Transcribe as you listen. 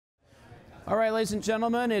All right, ladies and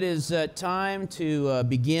gentlemen, it is time to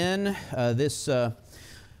begin. This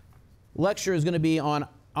lecture is going to be on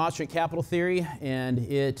Austrian capital theory, and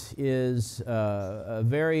it is a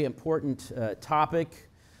very important topic.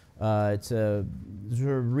 It sort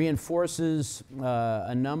of reinforces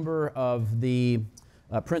a number of the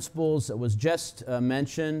principles that was just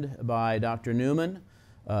mentioned by Dr. Newman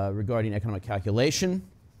regarding economic calculation.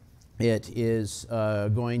 It is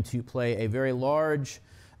going to play a very large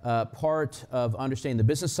part of understanding the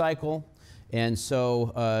business cycle, and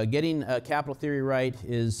so getting capital theory right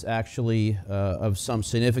is actually of some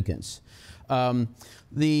significance.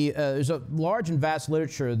 There's a large and vast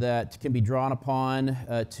literature that can be drawn upon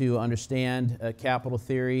to understand capital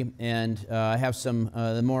theory, and I have some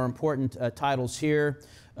the more important titles here.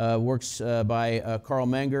 Works by Carl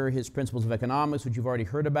Menger, his Principles of Economics, which you've already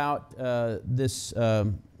heard about this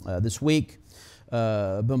week.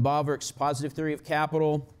 Bumbaverk's Positive Theory of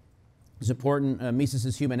Capital is important.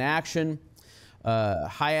 Mises's Human Action.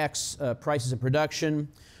 Hayek's Prices and Production.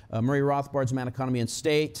 Murray Rothbard's Man, Economy, and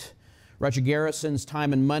State. Roger Garrison's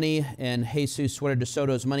Time and Money, and Jesus Suero de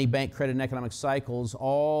Soto's Money, Bank, Credit, and Economic Cycles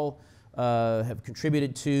all have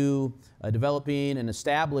contributed to developing and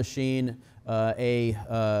establishing a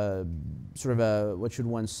sort of a, what should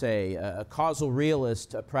one say, a causal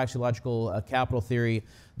realist, praxeological capital theory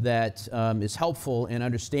that is helpful in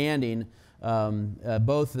understanding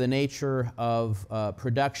both the nature of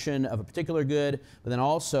production of a particular good, but then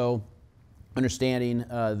also understanding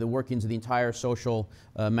the workings of the entire social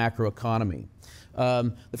macroeconomy.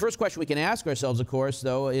 The first question we can ask ourselves, of course,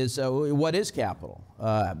 though, is what is capital?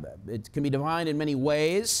 It can be defined in many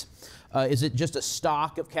ways. Is it just a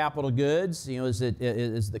stock of capital goods? You know, is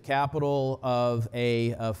the capital of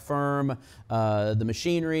a firm the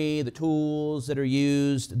machinery, the tools that are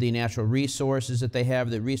used, the natural resources that they have,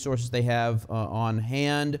 the resources they have on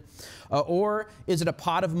hand? Or is it a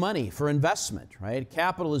pot of money for investment, right?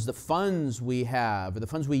 Capital is the funds we have, or the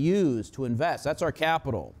funds we use to invest. That's our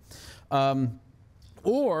capital.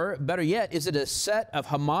 Or, better yet, is it a set of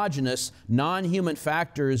homogeneous, non-human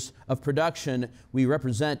factors of production we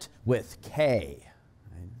represent with K?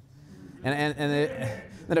 Right?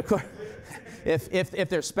 And of course, if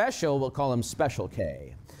they're special, we'll call them special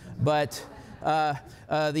K. But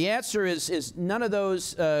the answer is none of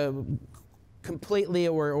those completely,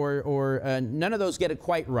 or none of those get it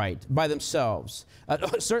quite right by themselves.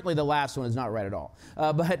 Certainly the last one is not right at all.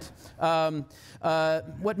 But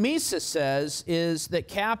what Mises says is that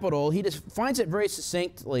capital, he defines it very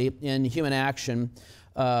succinctly in Human Action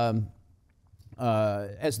as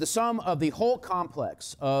the sum of the whole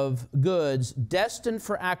complex of goods destined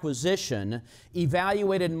for acquisition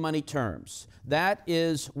evaluated in money terms. That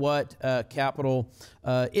is what capital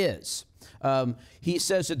is. He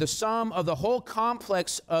says that the sum of the whole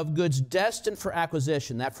complex of goods destined for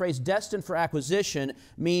acquisition, that phrase destined for acquisition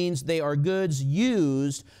means they are goods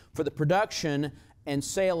used for the production and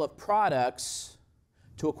sale of products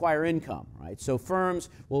to acquire income, right? So firms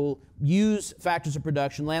will use factors of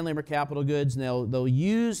production, land, labor, capital goods, and they'll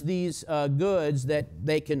use these goods that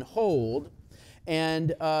they can hold,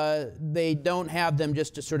 and they don't have them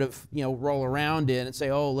just to sort of, you know, roll around in and say,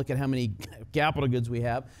 oh, look at how many capital goods we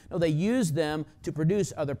have. No, they use them to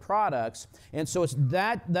produce other products, and so it's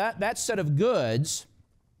that set of goods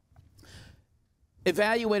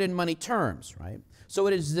evaluated in money terms, right? So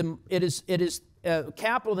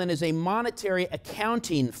capital then is a monetary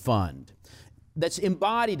accounting fund that's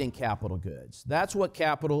embodied in capital goods. That's what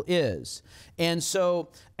capital is, and so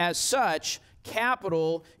as such,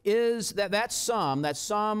 capital is that sum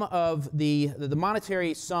of the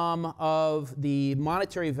monetary sum of the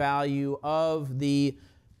monetary value of the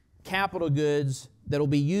capital goods that will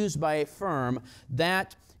be used by a firm.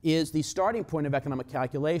 That is the starting point of economic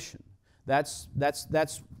calculation. That's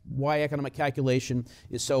why economic calculation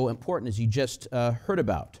is so important, as you just heard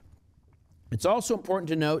about. It's also important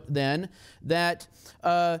to note then that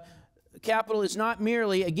capital is not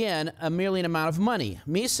merely, again, merely an amount of money.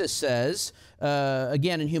 Mises says,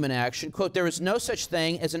 again in Human Action, quote, there is no such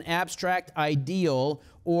thing as an abstract ideal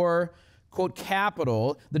or, quote,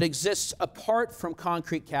 capital that exists apart from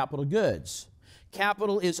concrete capital goods.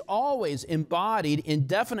 Capital is always embodied in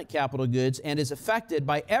definite capital goods and is affected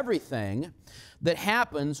by everything that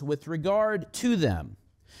happens with regard to them.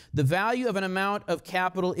 The value of an amount of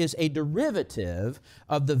capital is a derivative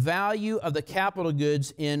of the value of the capital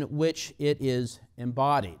goods in which it is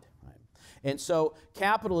embodied. Right? And so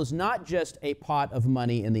capital is not just a pot of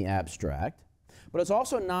money in the abstract, but it's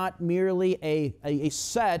also not merely a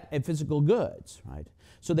set of physical goods. Right?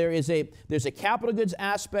 So there's a capital goods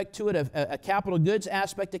aspect to it, a capital goods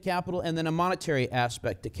aspect to capital, and then a monetary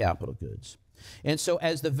aspect to capital goods. And so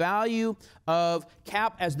as the value of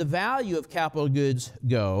capital goods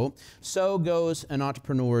go, so goes an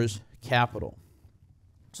entrepreneur's capital.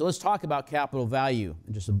 So let's talk about capital value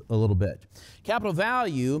in just a little bit. Capital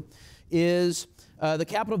value is the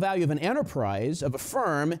capital value of an enterprise, of a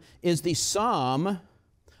firm, is the sum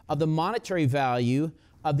of the monetary value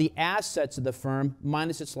of the assets of the firm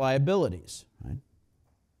minus its liabilities. Right?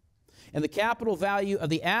 And the capital value of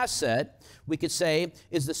the asset, we could say,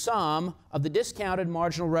 is the sum of the discounted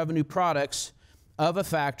marginal revenue products of a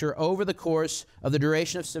factor over the course of the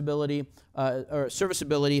duration of stability or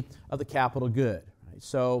serviceability of the capital good. Right?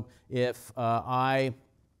 So if I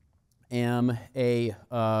am a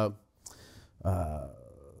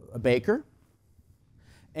baker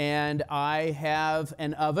and I have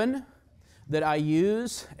an oven that I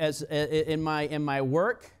use as in my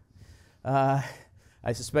work,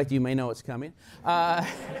 I suspect you may know what's coming. But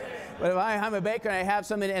if I'm a baker and I have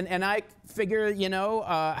something, and I figure, you know,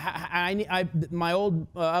 my old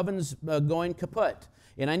oven's going kaput,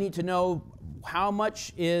 and I need to know how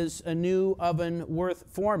much is a new oven worth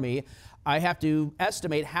for me, I have to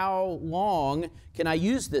estimate how long can I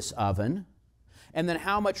use this oven, and then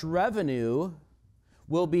how much revenue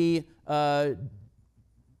will be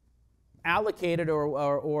allocated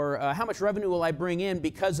or how much revenue will I bring in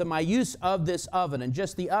because of my use of this oven and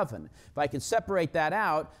just the oven. If I can separate that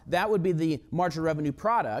out, that would be the marginal revenue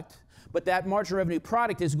product, but that marginal revenue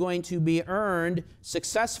product is going to be earned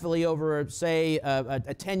successfully over, say,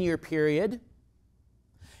 a 10-year period.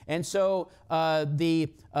 And so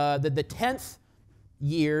the 10th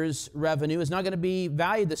year's revenue is not going to be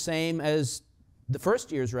valued the same as the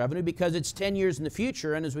first year's revenue because it's 10 years in the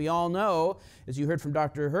future, and as we all know, as you heard from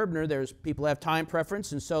Dr. Herbner, there's people have time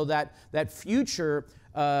preference, and so that future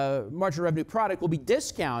marginal revenue product will be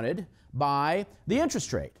discounted by the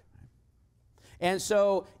interest rate. And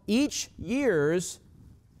so each year's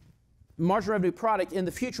marginal revenue product in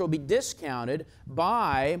the future will be discounted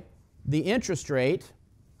by the interest rate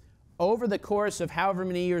over the course of however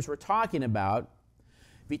many years we're talking about.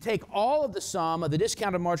 If you take all of the sum of the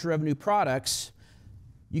discounted marginal revenue products,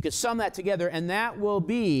 you could sum that together, and that will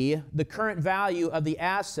be the current value of the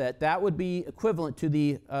asset. That would be equivalent to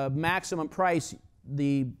the maximum price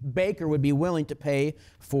the baker would be willing to pay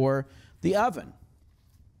for the oven.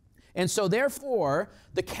 And so therefore,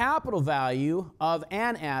 the capital value of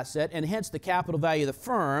an asset, and hence the capital value of the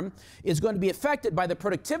firm, is going to be affected by the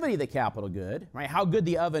productivity of the capital good, right? How good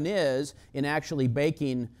the oven is in actually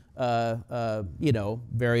baking, you know,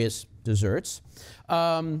 various desserts.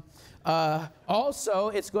 Also,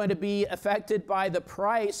 it's going to be affected by the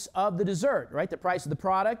price of the dessert, right? The price of the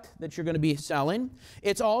product that you're going to be selling.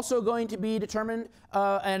 It's also going to be determined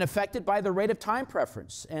and affected by the rate of time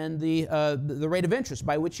preference and the rate of interest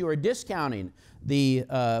by which you are discounting the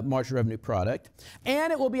marginal revenue product.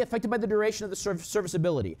 And it will be affected by the duration of the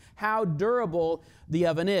serviceability, how durable the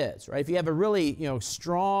oven is, right? If you have a really, you know,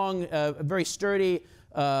 strong, very sturdy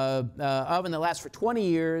oven that lasts for 20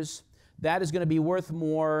 years, that is going to be worth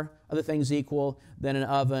more, other things equal, than an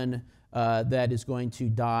oven that is going to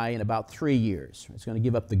die in about 3 years. It's going to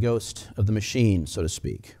give up the ghost of the machine, so to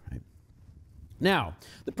speak. Right? Now,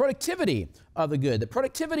 the productivity of the good, the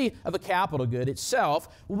productivity of a capital good itself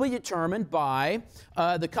will be determined by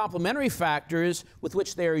the complementary factors with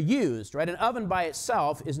which they are used. Right? An oven by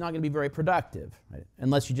itself is not going to be very productive, right?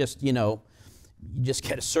 Unless you just, you know, you just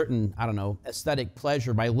get a certain, I don't know, aesthetic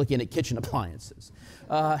pleasure by looking at kitchen appliances.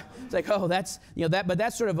 It's like, oh, that's, you know, that, but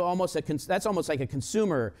that's sort of almost that's almost like a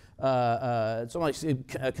consumer, it's almost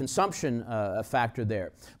a consumption factor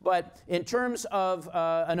there. But in terms of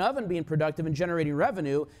an oven being productive and generating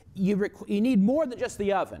revenue, you need more than just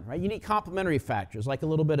the oven, right? You need complementary factors, like a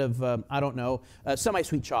little bit of, I don't know,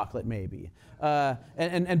 semi-sweet chocolate maybe,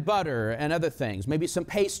 and butter and other things, maybe some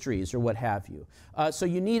pastries or what have you. So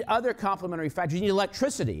you need other complementary factors. You need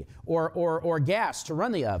electricity or gas to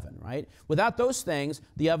run the oven, right? Without those things,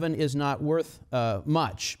 the oven is not worth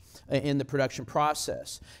much in the production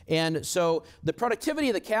process. And so the productivity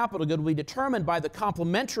of the capital good will be determined by the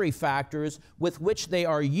complementary factors with which they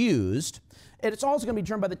are used. And it's also going to be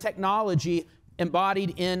determined by the technology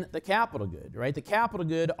embodied in the capital good, right? The capital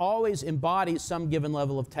good always embodies some given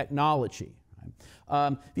level of technology.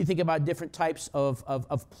 If you think about different types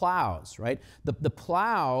of plows, right? The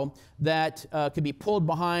plow that could be pulled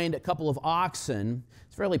behind a couple of oxen,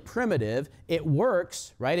 it's fairly primitive. It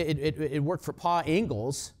works, right? It worked for Pa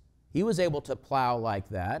Ingalls. He was able to plow like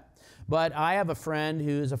that. But I have a friend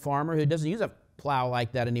who's a farmer who doesn't use a plow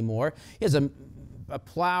like that anymore. He has a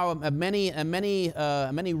plow, a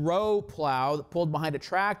many row plow pulled behind a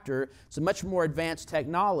tractor. It's a much more advanced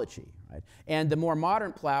technology. Right? And the more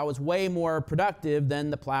modern plow is way more productive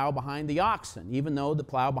than the plow behind the oxen, even though the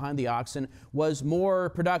plow behind the oxen was more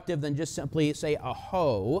productive than just simply, say, a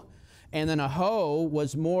hoe. And then a hoe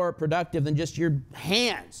was more productive than just your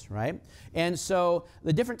hands, right? And so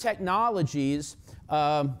the different technologies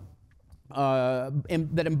that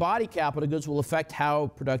embody capital goods will affect how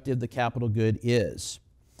productive the capital good is.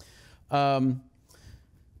 Now,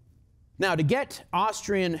 to get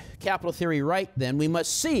Austrian capital theory right, then, we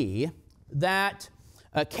must see that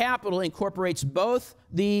capital incorporates both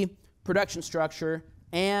the production structure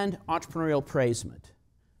and entrepreneurial appraisement.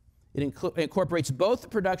 It incorporates both the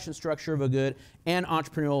production structure of a good and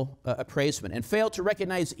entrepreneurial appraisement. And fail to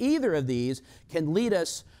recognize either of these can lead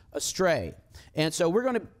us astray. And so we're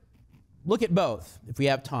going to look at both if we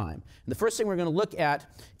have time. And the first thing we're going to look at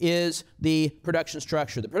is the production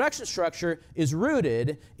structure. The production structure is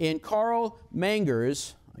rooted in Carl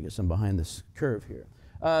Menger's, I guess I'm behind this curve here.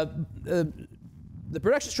 The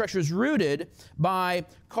production structure is rooted by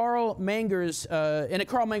Carl Menger's, in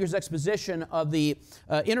Carl Menger's exposition of the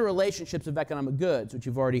interrelationships of economic goods, which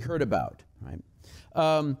you've already heard about.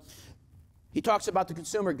 Right? He talks about the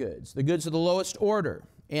consumer goods, the goods of the lowest order.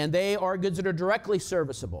 And they are goods that are directly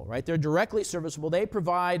serviceable, right? They're directly serviceable. They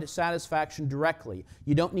provide satisfaction directly.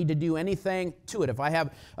 You don't need to do anything to it. If I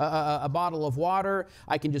have a bottle of water,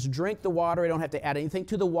 I can just drink the water. I don't have to add anything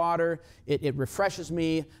to the water. It refreshes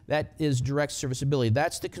me. That is direct serviceability.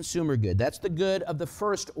 That's the consumer good. That's the good of the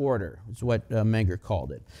first order, is what Menger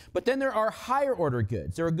called it. But then there are higher order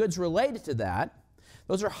goods. There are goods related to that.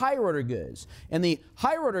 Those are higher order goods. And the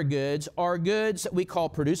higher order goods are goods that we call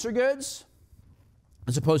producer goods,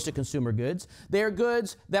 as opposed to consumer goods. They are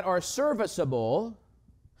goods that are serviceable,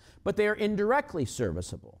 but they are indirectly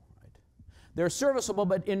serviceable. Right? They're serviceable,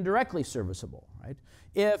 but indirectly serviceable. Right?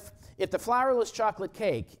 If the flourless chocolate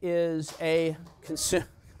cake is a if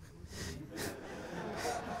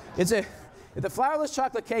the flourless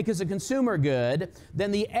chocolate cake is a consumer good,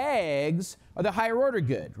 then the eggs are the higher order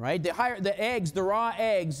good, right? The raw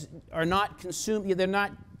eggs are not consumed. They're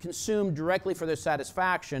not consumed directly for their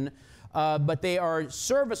satisfaction. But they are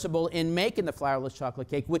serviceable in making the flourless chocolate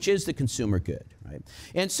cake, which is the consumer good, right?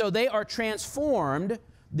 And so they are transformed,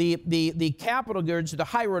 the capital goods, the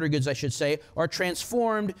higher order goods, I should say, are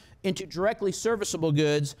transformed into directly serviceable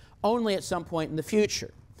goods only at some point in the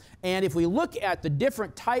future. And if we look at the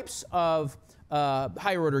different types of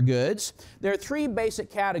higher order goods, there are three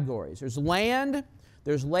basic categories. There's land,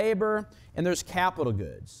 there's labor, and there's capital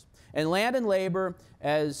goods. And land and labor,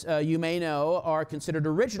 as you may know, are considered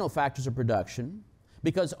original factors of production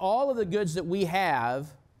because all of the goods that we have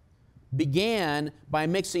began by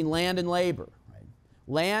mixing land and labor. Right?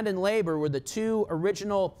 Land and labor were the two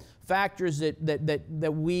original factors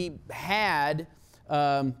that we had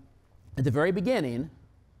at the very beginning.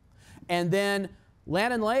 And then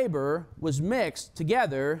land and labor was mixed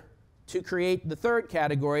together to create the third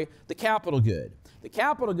category, the capital good. The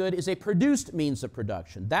capital good is a produced means of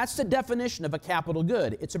production. That's the definition of a capital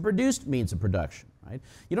good. It's a produced means of production, right?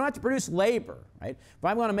 You don't have to produce labor, right? If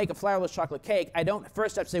I want to make a flourless chocolate cake, I don't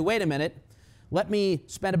first have to say, wait a minute, let me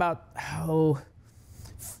spend about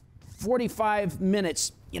 45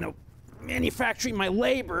 minutes, manufacturing my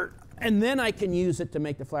labor, and then I can use it to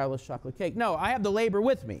make the flourless chocolate cake. No, I have the labor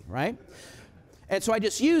with me, right? And so I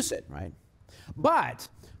just use it, right? But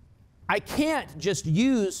I can't just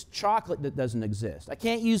use chocolate that doesn't exist. I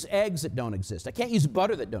can't use eggs that don't exist. I can't use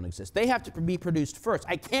butter that don't exist. They have to be produced first.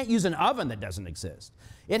 I can't use an oven that doesn't exist.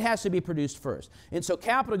 It has to be produced first. And so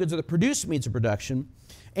capital goods are the produced means of production,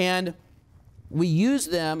 and we use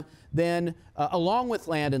them then along with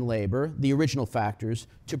land and labor, the original factors,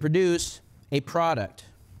 to produce a product.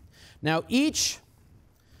 Now, each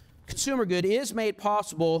consumer good is made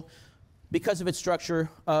possible because of its structure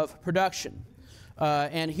of production.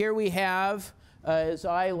 And here we have, as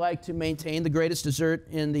I like to maintain, the greatest dessert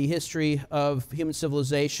in the history of human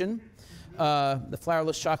civilization, the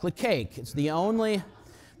flourless chocolate cake. It's the only,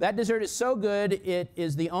 that dessert is so good, it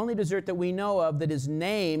is the only dessert that we know of that is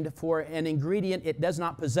named for an ingredient it does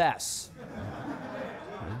not possess.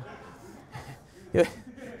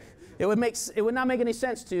 It would not make any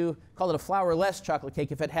sense to call it a flourless chocolate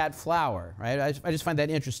cake if it had flour, right? I just find that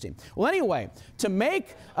interesting. Well, anyway, to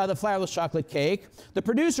make the flourless chocolate cake, the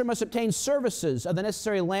producer must obtain services of the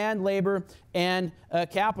necessary land, labor, and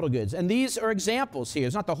capital goods. And these are examples here.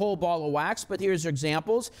 It's not the whole ball of wax, but here's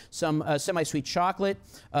examples. Some semi-sweet chocolate,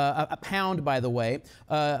 a pound, by the way,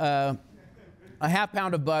 a half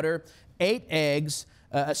pound of butter, 8 eggs,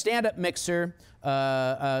 a stand-up mixer,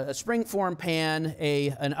 a springform pan,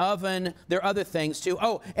 an oven. There are other things too.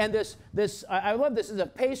 Oh, and I love this. This is a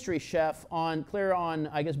pastry chef clear on,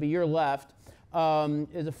 I guess, be your left.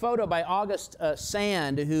 Is a photo by August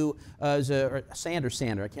Sand, who is Sander,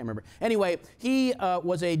 I can't remember. Anyway, he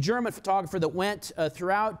was a German photographer that went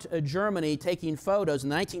throughout Germany taking photos in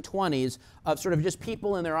the 1920s of sort of just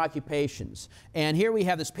people in their occupations. And here we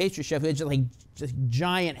have this pastry chef who has just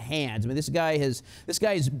giant hands. I mean, this guy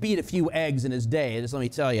has beat a few eggs in his day, just let me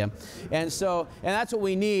tell you. And that's what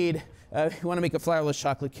we need. We want to make a flourless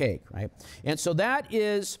chocolate cake, right? And so that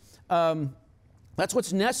is, that's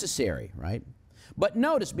what's necessary, right? But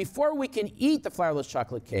notice, before we can eat the flourless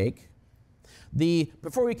chocolate cake,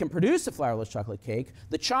 before we can produce the flourless chocolate cake,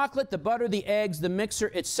 the chocolate, the butter, the eggs, the mixer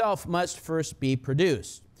itself must first be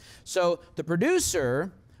produced. So the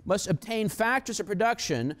producer must obtain factors of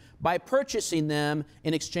production by purchasing them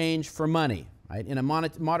in exchange for money, right, in a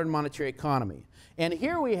modern monetary economy. And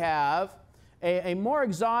here we have a more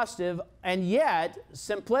exhaustive and yet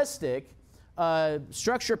simplistic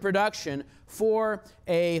structure of production for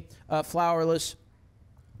a flourless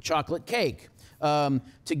chocolate cake. To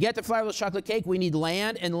get the flourless chocolate cake, we need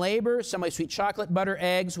land and labor, semi-sweet chocolate, butter,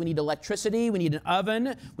 eggs. We need electricity. We need an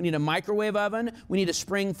oven. We need a microwave oven. We need a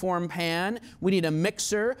spring-form pan. We need a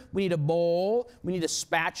mixer. We need a bowl. We need a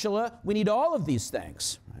spatula. We need all of these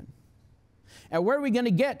things. Right? And where are we going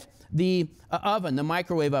to get the oven, the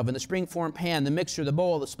microwave oven, the spring-form pan, the mixer, the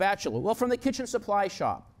bowl, the spatula? Well, from the kitchen supply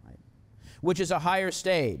shop, right, which is a higher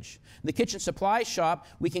stage. In the kitchen supply shop,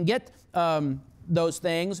 we can get those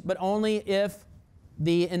things, but only if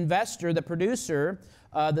the investor, the producer,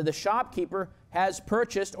 the shopkeeper has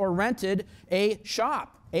purchased or rented a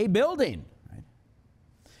shop, a building, right?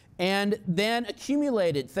 And then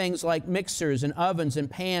accumulated things like mixers and ovens and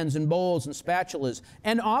pans and bowls and spatulas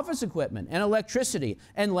and office equipment and electricity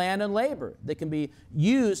and land and labor that can be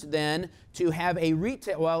used then to have a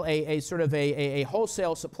retail, well, a sort of a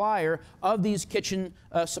wholesale supplier of these kitchen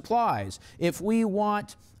supplies. If we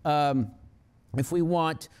want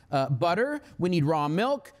butter, we need raw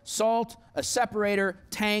milk, salt, a separator,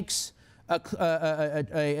 tanks,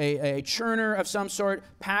 a churner of some sort,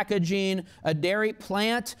 packaging, a dairy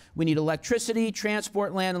plant. We need electricity,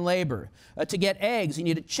 transport, land, and labor. To get eggs, you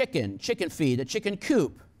need a chicken feed, a chicken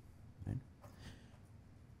coop. Right?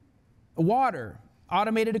 Water,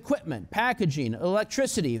 automated equipment, packaging,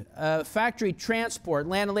 electricity, factory transport,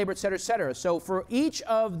 land and labor, et cetera, et cetera. So for each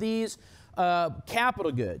of these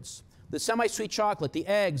capital goods, the semi-sweet chocolate, the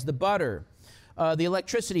eggs, the butter, the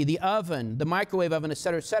electricity, the oven, the microwave oven, et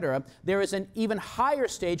cetera, there is an even higher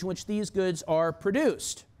stage in which these goods are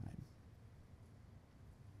produced.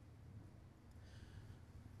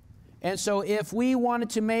 And so if we wanted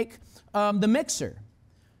to make the mixer,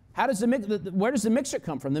 where does the mixer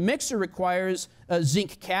come from? The mixer requires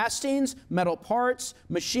zinc castings, metal parts,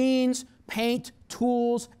 machines, paint,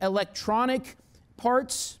 tools, electronic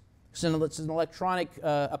parts. It's an electronic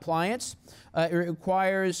appliance. It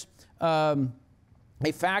requires a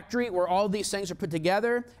factory where all these things are put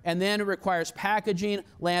together, and then it requires packaging,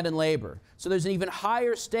 land, and labor. So there's an even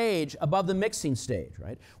higher stage above the mixing stage,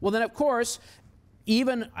 right? Well, then, of course,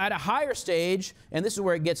 even at a higher stage, and this is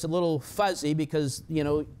where it gets a little fuzzy because, you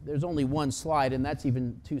know, there's only one slide, and that's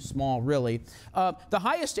even too small, really. The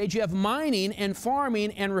highest stage, you have mining and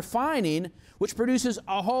farming and refining, which produces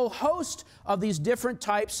a whole host of these different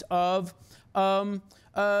types of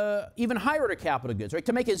even higher order capital goods, right?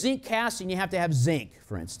 To make a zinc casting, you have to have zinc,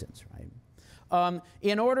 for instance, right?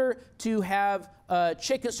 In order to have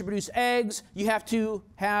chickens to produce eggs, you have to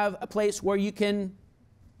have a place where you can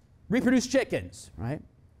reproduce chickens, right?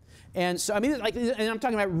 And so, I mean, and I'm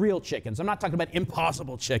talking about real chickens. I'm not talking about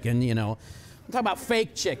impossible chicken, you know. I'm talking about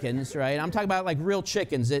fake chickens, right? I'm talking about like real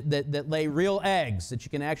chickens that lay real eggs that you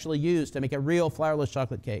can actually use to make a real flourless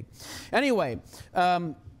chocolate cake. Anyway,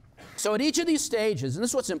 so at each of these stages, and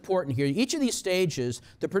this is what's important here, each of these stages,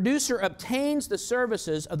 the producer obtains the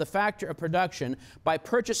services of the factor of production by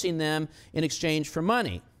purchasing them in exchange for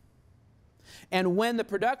money. And when the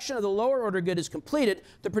production of the lower order good is completed,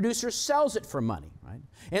 the producer sells it for money, right?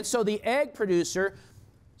 And so the egg producer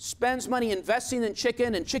spends money investing in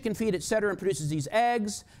chicken and chicken feed, et cetera, and produces these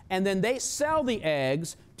eggs, and then they sell the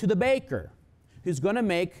eggs to the baker, who's going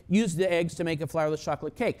to use the eggs to make a flourless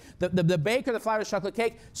chocolate cake. The baker, the flourless chocolate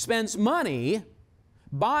cake, spends money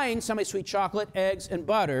buying semi-sweet chocolate, eggs, and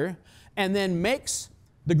butter, and then makes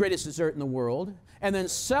the greatest dessert in the world, and then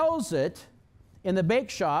sells it in the bake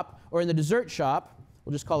shop or in the dessert shop.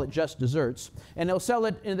 We'll just call it just desserts. And they'll sell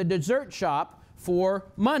it in the dessert shop for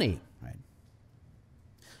money. Right?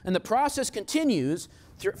 And the process continues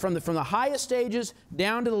from the highest stages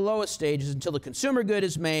down to the lowest stages until the consumer good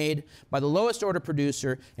is made by the lowest order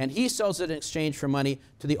producer, and he sells it in exchange for money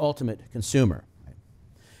to the ultimate consumer.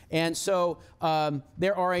 And so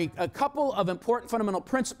there are a couple of important fundamental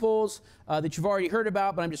principles that you've already heard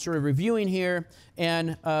about, but I'm just sort of reviewing here.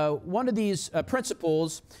 And one of these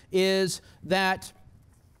principles is that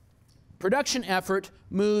production effort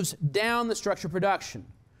moves down the structure of production.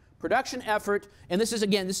 Production effort, and this is,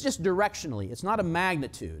 again, this is just directionally. It's not a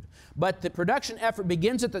magnitude. But the production effort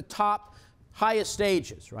begins at the top, highest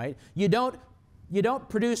stages, right? You don't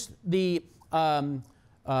produce the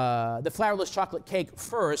flourless chocolate cake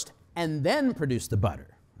first and then produce the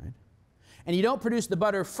butter, right? And you don't produce the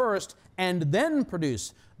butter first and then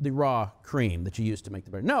produce the raw cream that you use to make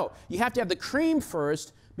the butter. No, you have to have the cream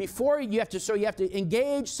first before you have to, so you have to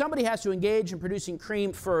engage, somebody has to engage in producing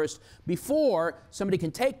cream first before somebody can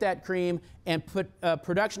take that cream and put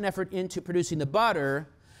production effort into producing the butter,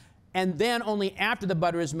 and then only after the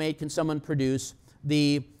butter is made can someone produce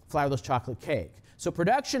the flourless chocolate cake. So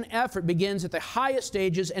production effort begins at the highest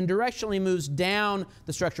stages and directionally moves down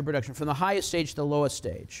the structure of production from the highest stage to the lowest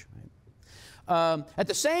stage. Right? At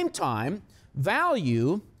the same time,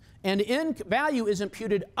 value is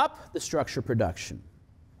imputed up the structure of production,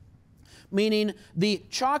 meaning the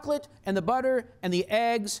chocolate and the butter and the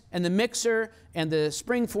eggs and the mixer and the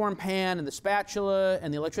springform pan and the spatula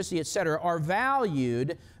and the electricity, etc., are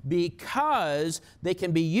valued because they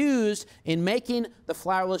can be used in making the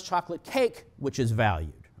flourless chocolate cake, which is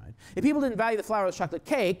valued. Right? If people didn't value the flourless chocolate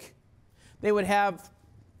cake, they would have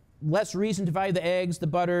less reason to value the eggs, the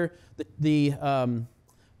butter, the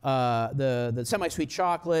semi-sweet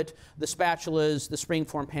chocolate, the spatulas, the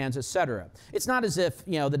springform pans, etc. It's not as if,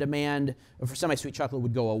 you know, the demand for semi-sweet chocolate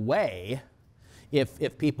would go away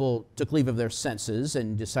if people took leave of their senses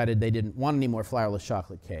and decided they didn't want any more flourless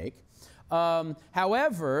chocolate cake.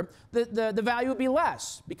 However, the value would be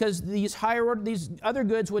less because these other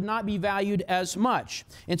goods would not be valued as much.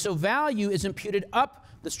 And so value is imputed up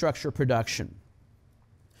the structure of production.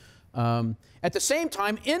 At the same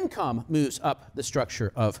time, income moves up the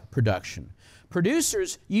structure of production.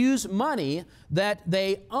 Producers use money that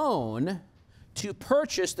they own to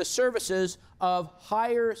purchase the services of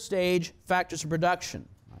higher stage factors of production.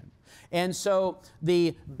 Right? And so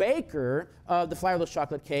the baker of the flourless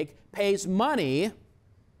chocolate cake pays money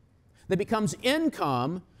that becomes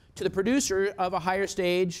income to the producer of a higher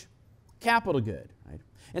stage capital good.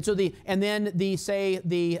 And so the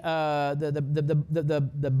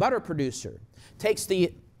butter producer takes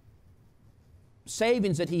the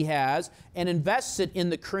savings that he has and invests it in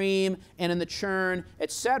the cream and in the churn,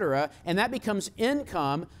 etc., and that becomes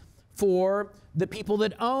income for the people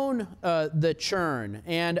that own the churn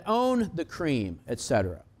and own the cream,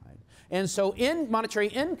 etc. Right? And so monetary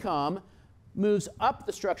income moves up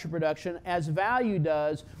the structure of production as value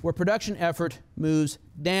does, where production effort moves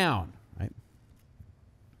down.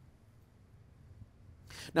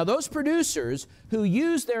 Now, those producers who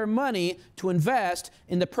use their money to invest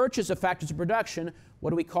in the purchase of factors of production,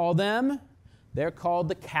 what do we call them? They're called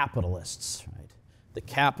the capitalists, right? The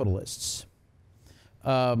capitalists.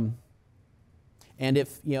 And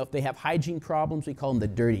if they have hygiene problems, we call them the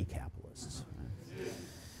dirty capitalists.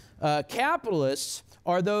 Right? Capitalists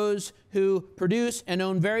are those who produce and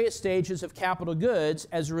own various stages of capital goods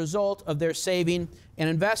as a result of their saving and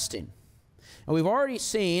investing. And we've already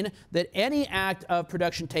seen that any act of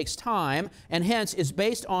production takes time and hence is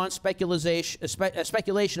based on speculation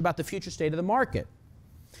about the future state of the market.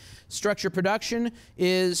 Structured production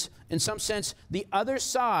is, in some sense, the other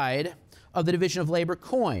side of the division of labor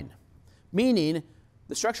coin, meaning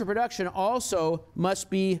the structured production also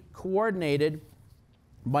must be coordinated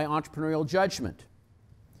by entrepreneurial judgment.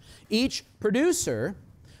 Each producer,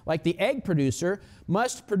 like the egg producer,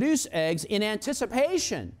 must produce eggs in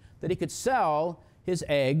anticipation that he could sell his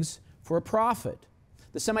eggs for a profit.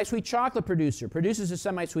 The semi-sweet chocolate producer produces his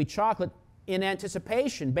semi-sweet chocolate in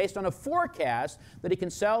anticipation based on a forecast that he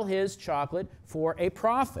can sell his chocolate for a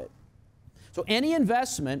profit. So any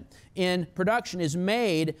investment in production is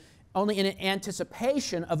made only in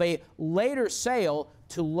anticipation of a later sale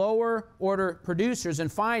to lower order producers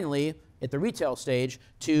and finally, at the retail stage,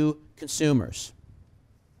 to consumers.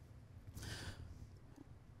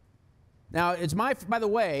 Now, by the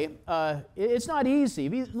way, it's not easy.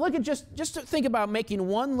 If you look at just to think about making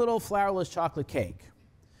one little flourless chocolate cake.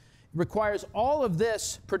 It requires all of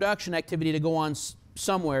this production activity to go on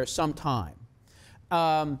somewhere, sometime.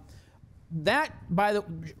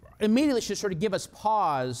 Immediately should sort of give us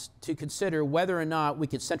pause to consider whether or not we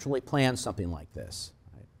could centrally plan something like this.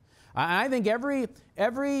 Right? I think every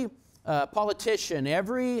politician,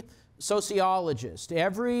 every sociologist,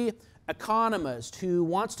 every economist who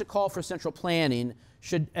wants to call for central planning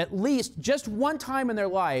should at least just one time in their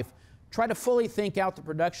life try to fully think out the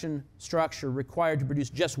production structure required to produce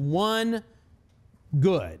just one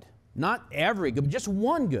good. Not every good, but just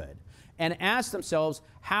one good. And ask themselves,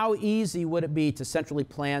 how easy would it be to centrally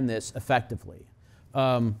plan this effectively?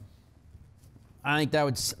 I think that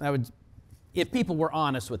would, if people were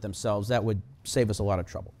honest with themselves, that would save us a lot of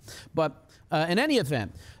trouble. But in any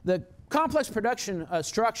event, the complex production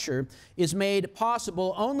structure is made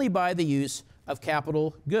possible only by the use of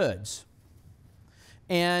capital goods.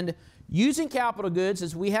 And using capital goods,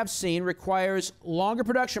 as we have seen, requires longer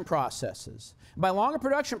production processes. By longer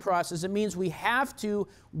production process, it means we have to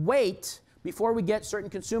wait before we get certain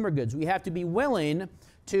consumer goods. We have to be willing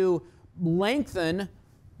to lengthen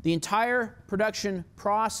the entire production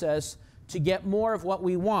process to get more of what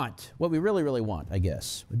we want, what we really, really want, I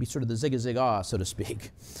guess. It would be sort of the zig-a-zig-ah, so to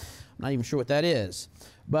speak. I'm not even sure what that is.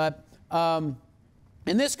 But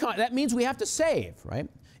that means we have to save, right?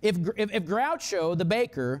 If Groucho, the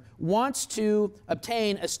baker, wants to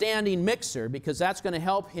obtain a standing mixer because that's going to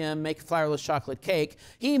help him make flourless chocolate cake,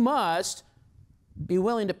 he must be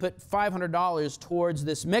willing to put $500 towards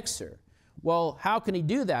this mixer. Well, how can he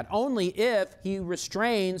do that? Only if he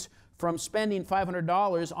restrains from spending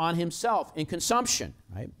 $500 on himself in consumption,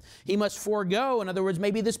 right? He must forego, in other words,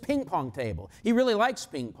 maybe this ping pong table. He really likes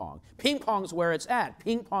ping pong. Ping pong's where it's at.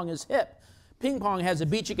 Ping pong is hip. Ping pong has a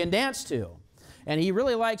beat you can dance to. And he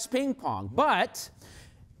really likes ping pong. But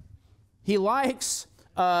he likes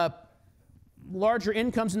larger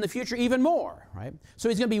incomes in the future even more, right? So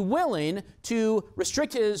he's going to be willing to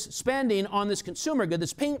restrict his spending on this consumer good,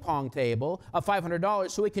 this ping pong table of $500,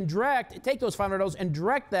 so he can take those $500 and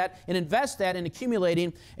direct that and invest that in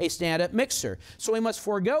accumulating a stand-up mixer. So he must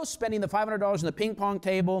forego spending the $500 on the ping pong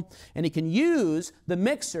table, and he can use the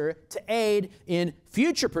mixer to aid in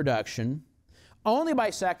future production only by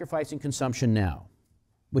sacrificing consumption now,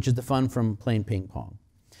 which is the fun from playing ping pong.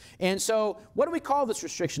 And so what do we call this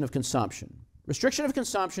restriction of consumption? Restriction of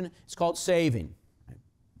consumption is called saving. Right?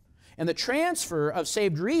 And the transfer of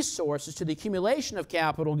saved resources to the accumulation of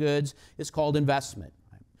capital goods is called investment.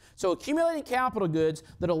 Right? So accumulating capital goods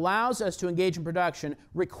that allows us to engage in production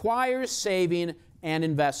requires saving and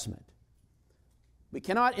investment. We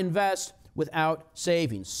cannot invest without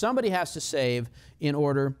saving. Somebody has to save in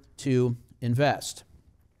order to invest.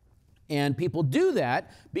 And people do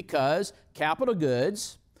that because capital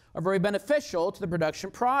goods are very beneficial to the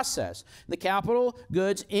production process. The capital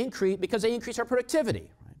goods increase because they increase our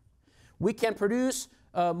productivity. Right? We can produce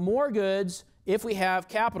more goods if we have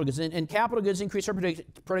capital goods. And capital goods increase our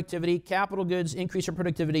productivity. Capital goods increase our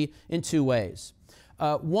productivity in two ways.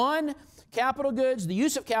 One, capital goods, the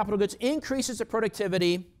use of capital goods increases the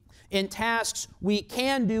productivity in tasks we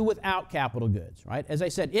can do without capital goods, right? As I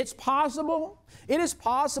said, it is possible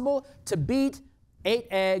to beat 8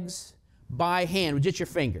 eggs by hand with just your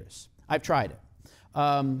fingers. I've tried it.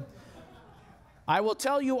 I will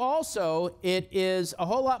tell you also, it is a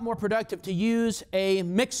whole lot more productive to use a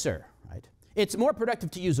mixer, right? It's more productive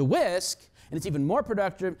to use a whisk, and it's even more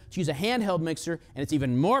productive to use a handheld mixer, and it's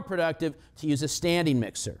even more productive to use a standing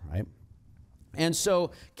mixer, right? And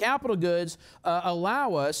so capital goods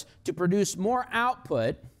allow us to produce more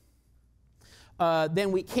output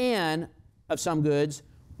than we can of some goods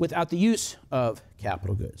without the use of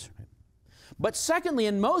capital goods. Right? But secondly,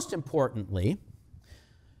 and most importantly,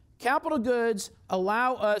 capital goods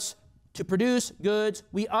allow us to produce goods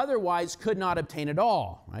we otherwise could not obtain at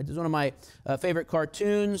all. Right? This is one of my favorite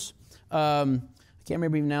cartoons. I can't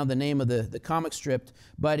remember even now the name of the comic strip,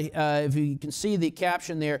 but if you can see the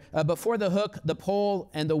caption there, before the hook, the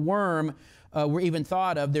pole, and the worm were even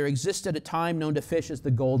thought of, there existed a time known to fish as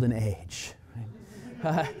the Golden Age,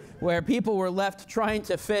 right? Where people were left trying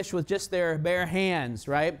to fish with just their bare hands,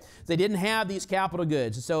 right? They didn't have these capital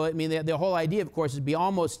goods. So, I mean, the whole idea, of course, is to be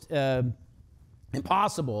almost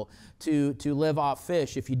impossible to live off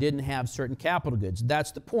fish if you didn't have certain capital goods.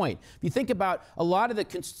 That's the point. If you think about a lot of the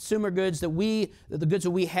consumer goods the goods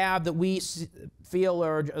that we have that we feel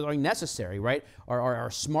are necessary, right?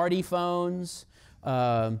 Our smarty phones,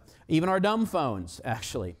 even our dumb phones,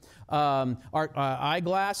 actually. Our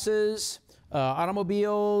eyeglasses,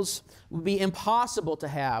 automobiles would be impossible to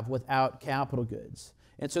have without capital goods.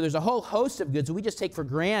 And so there's a whole host of goods that we just take for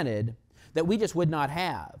granted that we just would not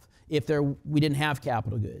have if we didn't have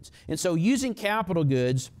capital goods. And so using capital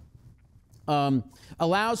goods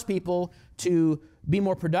allows people to be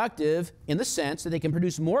more productive in the sense that they can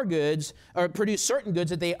produce more goods or produce certain goods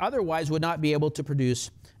that they otherwise would not be able to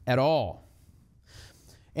produce at all.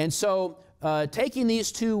 And so taking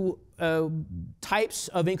these two types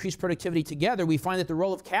of increased productivity together, we find that the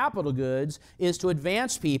role of capital goods is to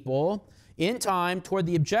advance people in time toward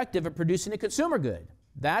the objective of producing a consumer good.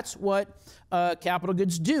 That's what capital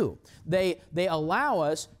goods do. They allow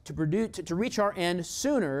us to reach our end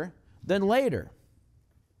sooner than later.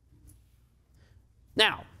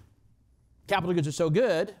 Now, capital goods are so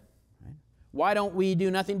good, right? Why don't we do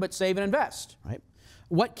nothing but save and invest, right?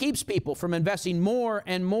 What keeps people from investing more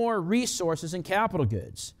and more resources in capital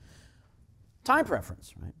goods? Time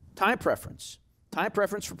preference, right? Time preference. Time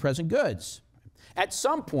preference for present goods. At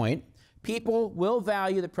some point, people will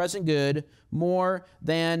value the present good more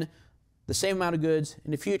than the same amount of goods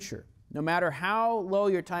in the future. No matter how low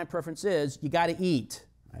your time preference is, you got to eat,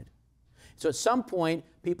 right? So at some point,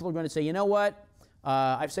 people are going to say, you know what?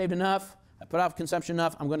 I've saved enough. I put off consumption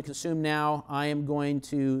enough. I'm going to consume now. I am going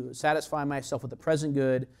to satisfy myself with the present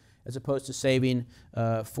good as opposed to saving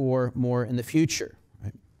for more in the future,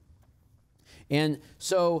 right? And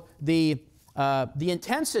so the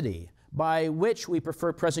intensity by which we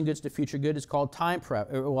prefer present goods to future good is called time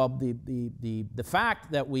preference. Well, the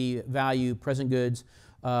fact that we value present goods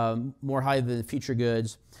more highly than future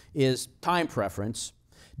goods is time preference.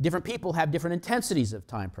 Different people have different intensities of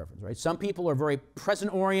time preference, right? Some people are very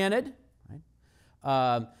present-oriented.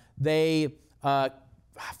 Right? They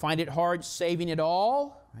find it hard saving it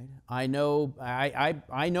all. Right? I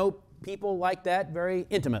know people like that very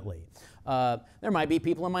intimately. There might be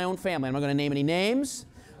people in my own family. I'm not going to name any names,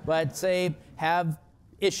 but say have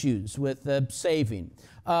issues with saving.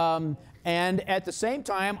 And at the same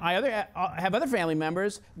time, I have other family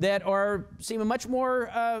members that seem much more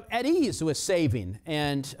at ease with saving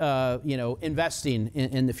and investing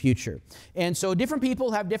in the future. And so different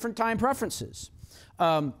people have different time preferences.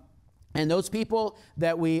 And those people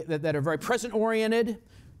that are very present-oriented,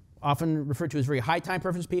 often referred to as very high time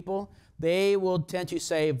preference people, they will tend to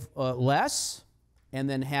save less and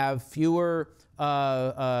then have fewer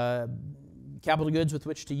capital goods with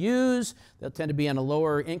which to use. They'll tend to be on a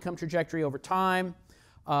lower income trajectory over time.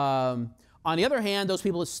 On the other hand, those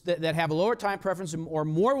people that have a lower time preference or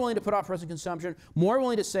more willing to put off present consumption, more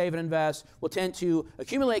willing to save and invest, will tend to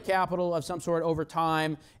accumulate capital of some sort over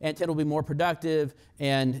time and tend to be more productive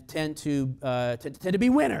and tend to be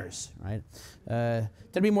winners, right? Tend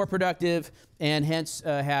to be more productive and hence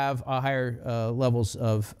have higher levels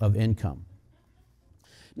of income.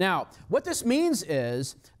 Now, what this means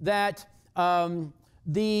is that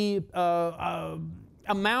the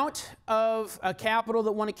amount of capital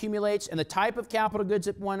that one accumulates and the type of capital goods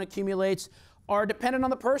that one accumulates are dependent on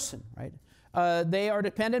the person, right? They are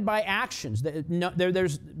dependent by actions.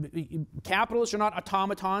 Capitalists are not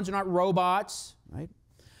automatons, they're not robots, right?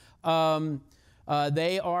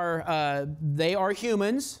 They are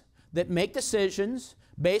humans that make decisions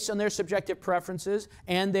based on their subjective preferences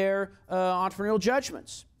and their entrepreneurial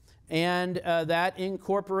judgments. And that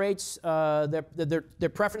incorporates,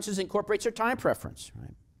 their preferences incorporates their time preference,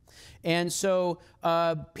 right? And so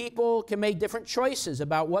people can make different choices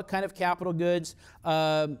about what kind of capital goods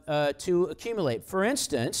to accumulate. For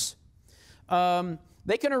instance,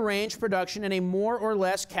 they can arrange production in a more or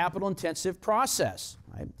less capital-intensive process,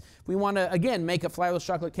 right? If we want to, again, make a flyless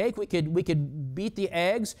chocolate cake, we could beat the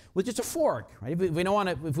eggs with just a fork, right? If we want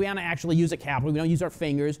to actually use a capital, we don't use our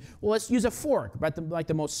fingers, well, let's use a fork, right? Like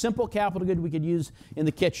the most simple capital good we could use in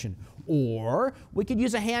the kitchen. Or we could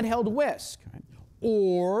use a handheld whisk, right?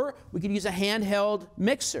 Or we could use a handheld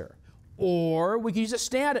mixer. Or we could use a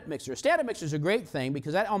stand-up mixer. A stand-up mixer is a great thing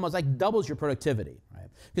because that almost like doubles your productivity,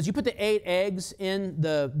 right? Because you put the 8 eggs in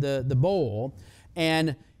the bowl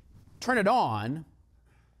and turn it on,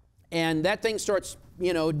 and that thing starts,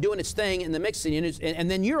 doing its thing in the mixing, and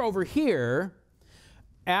then you're over here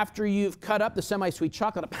after you've cut up the semi-sweet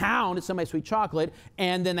chocolate, a pound of semi-sweet chocolate,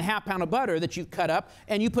 and then the half pound of butter that you've cut up,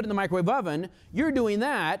 and you put in the microwave oven. You're doing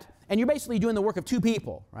that, and you're basically doing the work of 2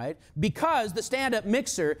 people, right? Because the stand-up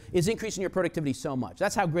mixer is increasing your productivity so much.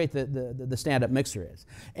 That's how great the stand-up mixer is.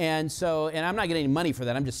 And so, and I'm not getting any money for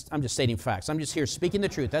that. I'm just stating facts. I'm just here speaking the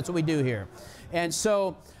truth. That's what we do here. And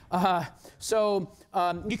so,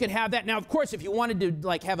 you could have that. Now, of course, if you wanted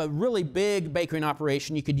to have a really big bakering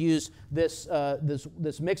operation, you could use this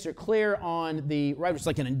mixer clear on the right, which is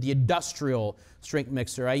like the industrial strength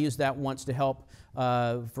mixer. I used that once to help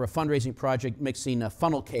for a fundraising project mixing a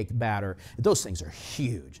funnel cake batter. Those things are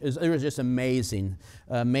huge. They were just amazing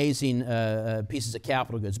pieces of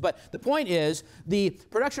capital goods. But the point is, the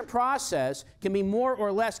production process can be more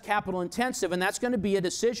or less capital intensive, and that's going to be a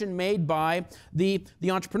decision made by the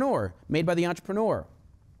entrepreneur,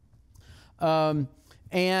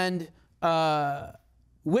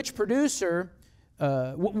 which producer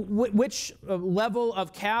which level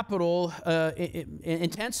of capital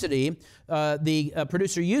intensity the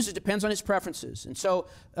producer uses depends on his preferences. And so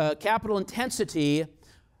capital intensity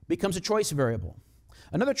becomes a choice variable.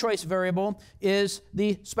 Another choice variable is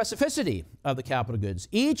the specificity of the capital goods.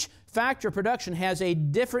 Each factor of production has a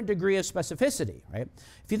different degree of specificity, right?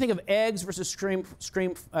 If you think of eggs versus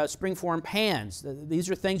spring-form pans, these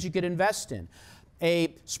are things you could invest in.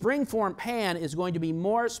 A spring-form pan is going to be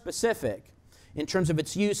more specific in terms of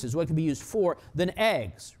its uses, what it can be used for, than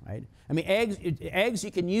eggs, right? I mean, eggs,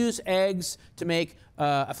 you can use eggs to make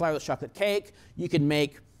a flourless chocolate cake. You can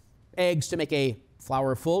make eggs to make a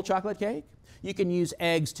flour-full chocolate cake. You can use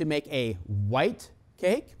eggs to make a white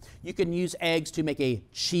cake. You can use eggs to make a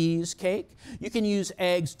cheesecake. You can use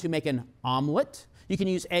eggs to make an omelet. You can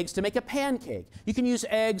use eggs to make a pancake. You can use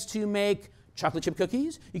eggs to make chocolate chip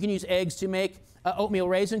cookies. You can use eggs to make oatmeal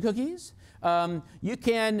raisin cookies. Rocky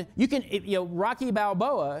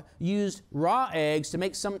Balboa used raw eggs to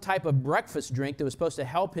make some type of breakfast drink that was supposed to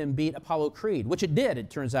help him beat Apollo Creed, which it did, it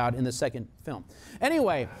turns out, in the second film.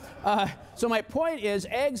 Anyway, so my point is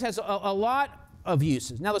eggs has a lot of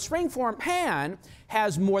uses. Now, the spring-form pan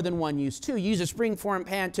has more than one use, too. You use a spring-form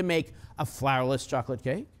pan to make a flourless chocolate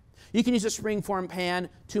cake. You can use a spring-form pan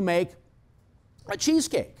to make a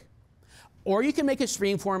cheesecake. Or you can make a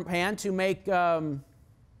spring-form pan to make... well,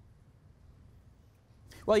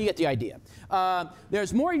 you get the idea.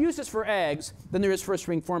 There's more uses for eggs than there is for a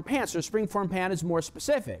spring-form pan, so a spring-form pan is more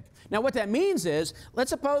specific. Now, what that means is, let's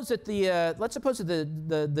suppose that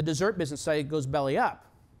the dessert business site goes belly up.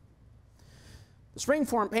 The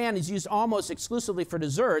spring-form pan is used almost exclusively for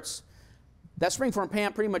desserts. That spring-form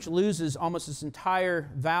pan pretty much loses almost its entire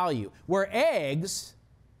value. Where eggs,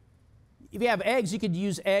 if you have eggs, you could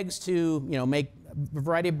use eggs to, make a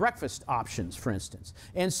variety of breakfast options, for instance.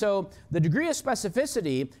 And so the degree of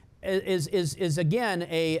specificity is again,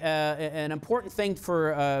 an important thing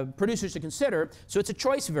for producers to consider. So it's a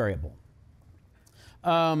choice variable.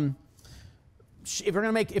 If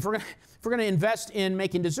we're going to invest in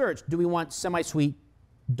making desserts, do we want semi-sweet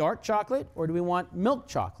dark chocolate or do we want milk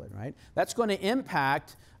chocolate, right? That's going to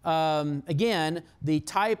impact, again, the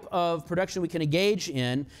type of production we can engage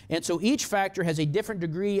in. And so each factor has a different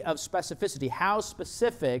degree of specificity,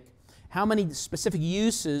 how many specific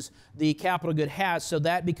uses the capital good has, so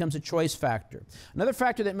that becomes a choice factor. Another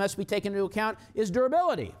factor that must be taken into account is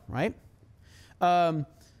durability, right?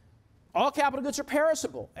 All capital goods are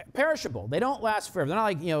perishable. They don't last forever. They're not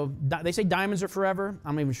like, they say diamonds are forever.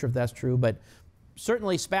 I'm not even sure if that's true, but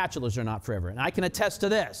certainly spatulas are not forever. And I can attest to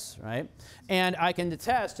this, right? And I can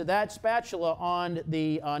attest to that spatula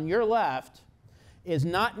on your left is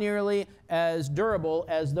not nearly as durable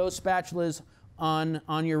as those spatulas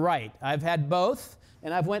on your right. I've had both,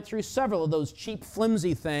 and I've went through several of those cheap,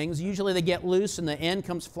 flimsy things. Usually they get loose and the end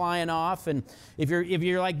comes flying off. And if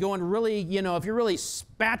you're like going really, if you're really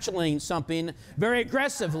spatulaing something very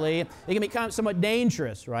aggressively, it can become somewhat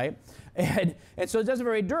dangerous, right? And so it doesn't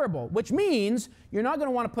very durable, which means you're not going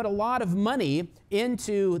to want to put a lot of money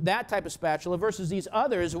into that type of spatula versus these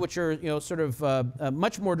others, which are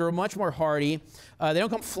much more durable, much more hardy. They don't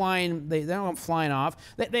come flying. They don't come flying off.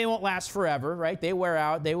 They won't last forever, right? They wear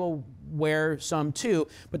out. They will wear some too.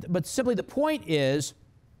 But simply the point is,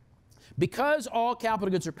 because all capital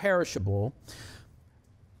goods are perishable,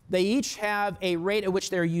 they each have a rate at which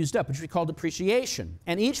they're used up, which we call depreciation.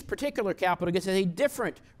 And each particular capital goods has a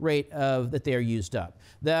different rate that they are used up.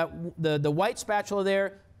 The white spatula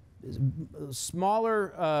there is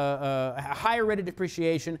smaller, higher rate of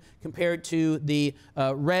depreciation compared to the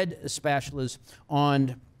red spatulas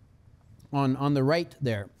on the right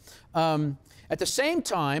there. At the same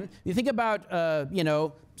time, you think about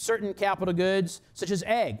certain capital goods, such as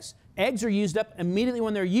eggs. Eggs are used up immediately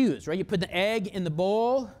when they're used, right? You put the egg in the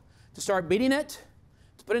bowl to start beating it,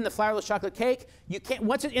 to put it in the flourless chocolate cake. You can't,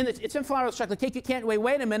 once it's in flourless chocolate cake, you can't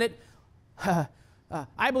wait a minute.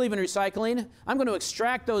 I believe in recycling. I'm going to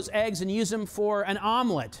extract those eggs and use them for an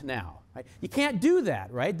omelet now. Right? You can't do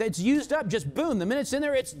that, right? It's used up, just boom. The minute it's in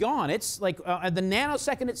there, it's gone. It's like the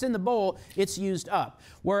nanosecond it's in the bowl, it's used up.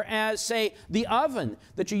 Whereas, say, the oven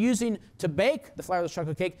that you're using to bake the flourless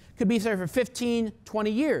chocolate cake could be there for 15,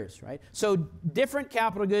 20 years, right? So different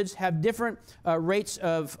capital goods have different rates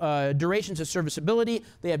of durations of serviceability.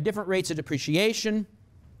 They have different rates of depreciation.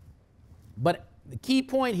 But the key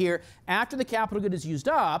point here, after the capital good is used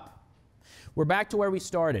up, we're back to where we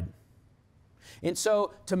started. And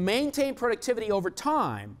so to maintain productivity over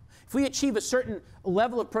time, if we achieve a certain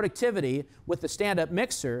level of productivity with the stand-up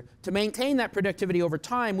mixer, to maintain that productivity over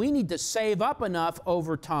time, we need to save up enough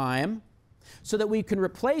over time so that we can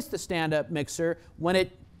replace the stand-up mixer when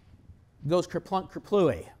it goes kerplunk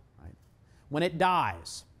kerplooey, right? When it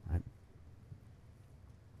dies. Right?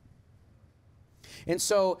 And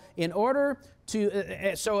so in order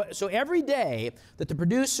to, so every day that the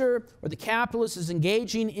producer or the capitalist is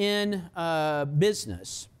engaging in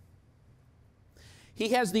business, he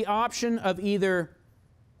has the option of either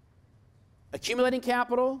accumulating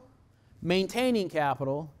capital, maintaining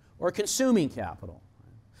capital, or consuming capital.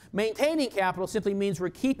 Maintaining capital simply means we're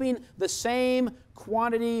keeping the same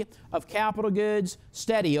quantity of capital goods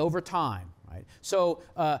steady over time. Right? So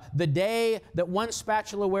the day that one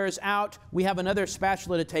spatula wears out, we have another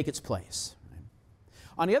spatula to take its place. Right?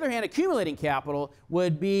 On the other hand, accumulating capital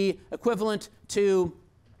would be equivalent to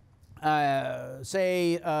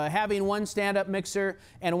say having one stand-up mixer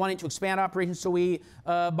and wanting to expand operations, so we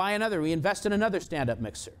buy another, we invest in another stand-up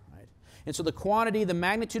mixer. Right? And so the quantity, the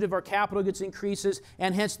magnitude of our capital goods increases,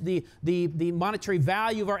 and hence the monetary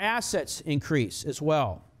value of our assets increase as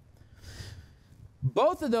well.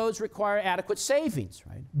 Both of those require adequate savings.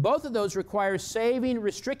 Right? Both of those require saving,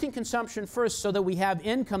 restricting consumption first so that we have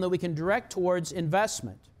income that we can direct towards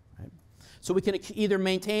investment. So we can either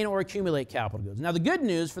maintain or accumulate capital goods. Now the good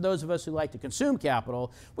news for those of us who like to consume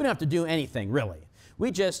capital, we don't have to do anything really. We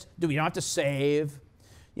don't have to save.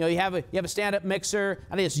 You know, you have a stand-up mixer,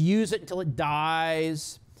 and I just use it until it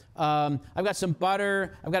dies. I've got some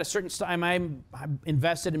butter. I've got a certain time I'm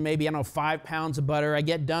invested in maybe, I don't know, 5 pounds of butter. I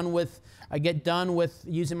get done with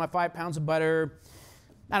using my 5 pounds of butter.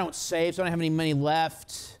 I don't save, so I don't have any money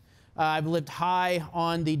left. I've lived high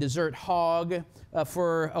on the dessert hog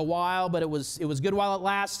for a while, but it was good while it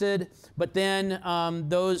lasted. But then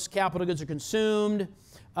those capital goods are consumed,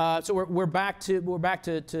 so we're back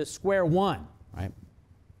to square one, right?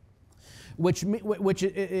 Which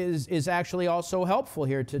is actually also helpful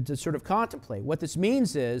here to sort of contemplate. What this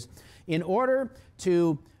means is, in order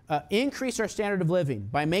to increase our standard of living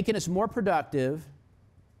by making us more productive,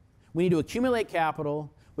 we need to accumulate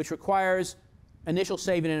capital, which requires initial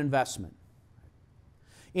saving and investment.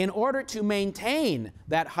 In order to maintain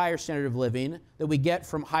that higher standard of living that we get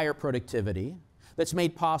from higher productivity, that's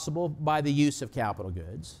made possible by the use of capital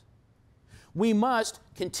goods, we must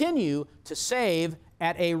continue to save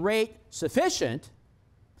at a rate sufficient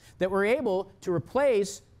that we're able to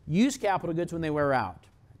replace used capital goods when they wear out.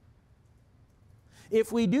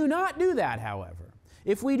 If we do not do that, however,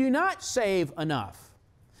 if we do not save enough,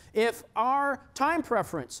 if our time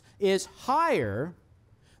preference is higher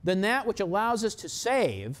than that which allows us to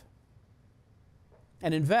save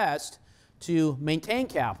and invest to maintain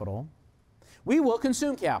capital, we will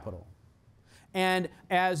consume capital. And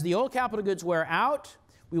as the old capital goods wear out,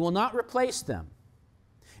 we will not replace them.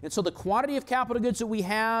 And so the quantity of capital goods that we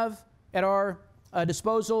have at our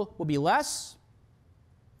disposal will be less.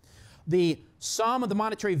 The sum of the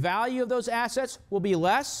monetary value of those assets will be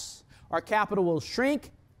less. Our capital will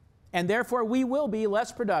shrink, and therefore we will be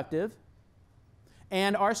less productive,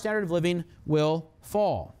 and our standard of living will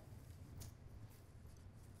fall.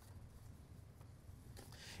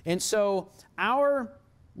 And so our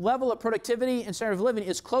level of productivity and standard of living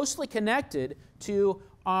is closely connected to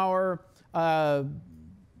our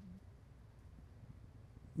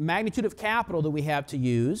magnitude of capital that we have to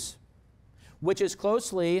use, which is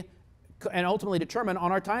closely and ultimately determined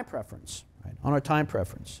on our time preference, right? On our time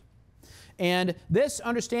preference. And this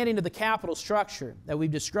understanding of the capital structure that we've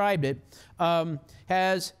described it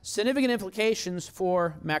has significant implications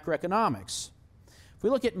for macroeconomics. If we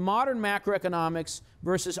look at modern macroeconomics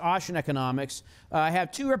versus Austrian economics, I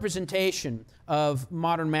have two representation of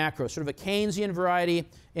modern macro, sort of a Keynesian variety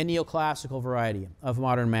and neoclassical variety of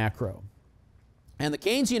modern macro. And the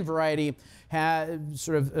Keynesian variety has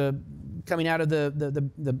sort of coming out of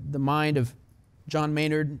the mind of John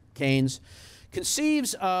Maynard Keynes,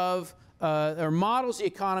 conceives of or models the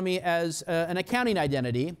economy as an accounting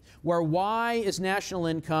identity where Y is national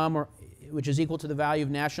income, which is equal to the value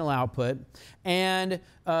of national output, and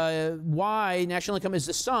Y, national income, is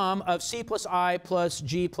the sum of C plus I plus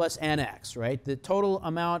G plus NX, right? The total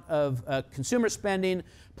amount of consumer spending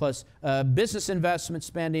plus business investment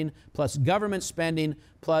spending plus government spending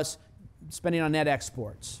plus spending on net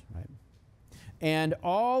exports, right? And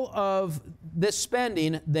all of this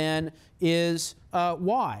spending then is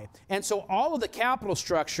Y. And so all of the capital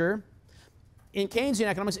structure in Keynesian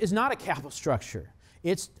economics is not a capital structure.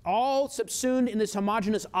 It's all subsumed in this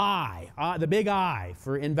homogeneous I, the big I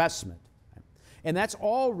for investment. And that's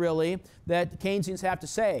all really that Keynesians have to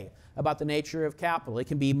say about the nature of capital. It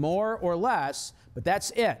can be more or less, but that's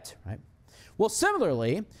it, right? Well,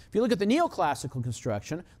 similarly, if you look at the neoclassical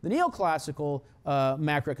construction, the neoclassical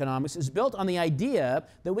macroeconomics is built on the idea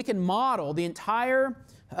that we can model the entire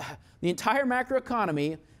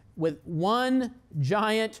macroeconomy with one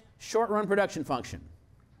giant short-run production function.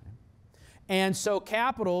 And so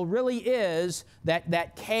capital really is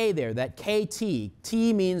that K there, that KT.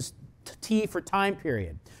 T means T for time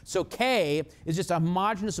period. So K is just a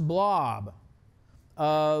homogeneous blob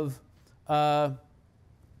of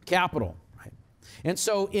capital. Right? And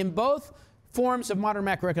so in both forms of modern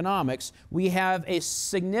macroeconomics, we have a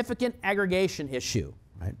significant aggregation issue.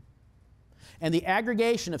 Right? And the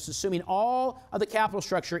aggregation of assuming all of the capital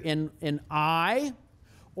structure in I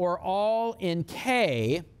or all in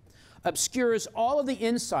K obscures all of the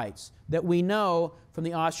insights that we know from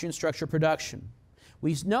the Austrian structure production.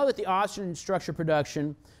 We know that the Austrian structure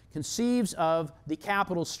production conceives of the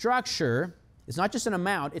capital structure. It's not just an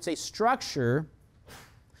amount, it's a structure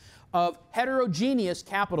of heterogeneous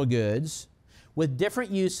capital goods with different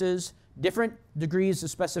uses, different degrees of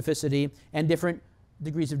specificity, and different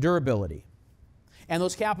degrees of durability. And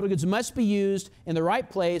those capital goods must be used in the right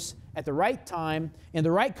place, at the right time, in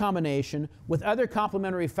the right combination, with other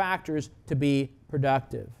complementary factors to be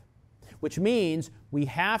productive. Which means we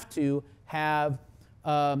have to have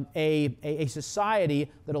a society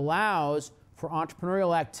that allows for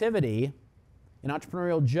entrepreneurial activity and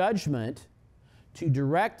entrepreneurial judgment to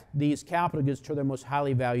direct these capital goods to their most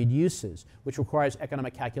highly valued uses, which requires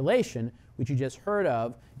economic calculation, which you just heard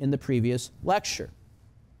of in the previous lecture.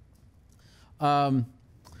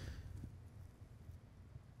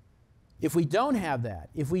 If we don't have that,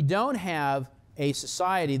 if we don't have a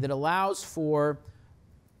society that allows for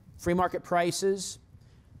free market prices,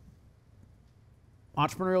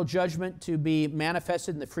 entrepreneurial judgment to be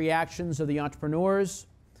manifested in the free actions of the entrepreneurs,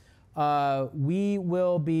 we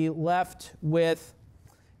will be left with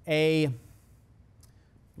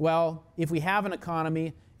well, if we have an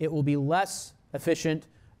economy, it will be less efficient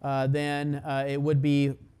than it would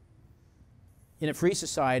be in a free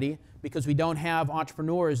society, because we don't have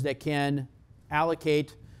entrepreneurs that can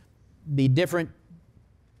allocate the different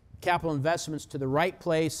capital investments to the right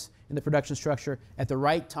place in the production structure at the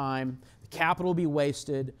right time. The capital will be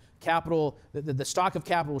wasted. The stock of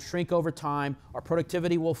capital will shrink over time. Our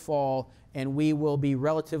productivity will fall, and we will be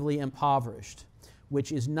relatively impoverished,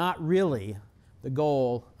 which is not really the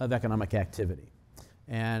goal of economic activity.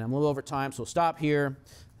 And I'm a little over time, so we'll stop here.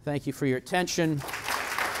 Thank you for your attention.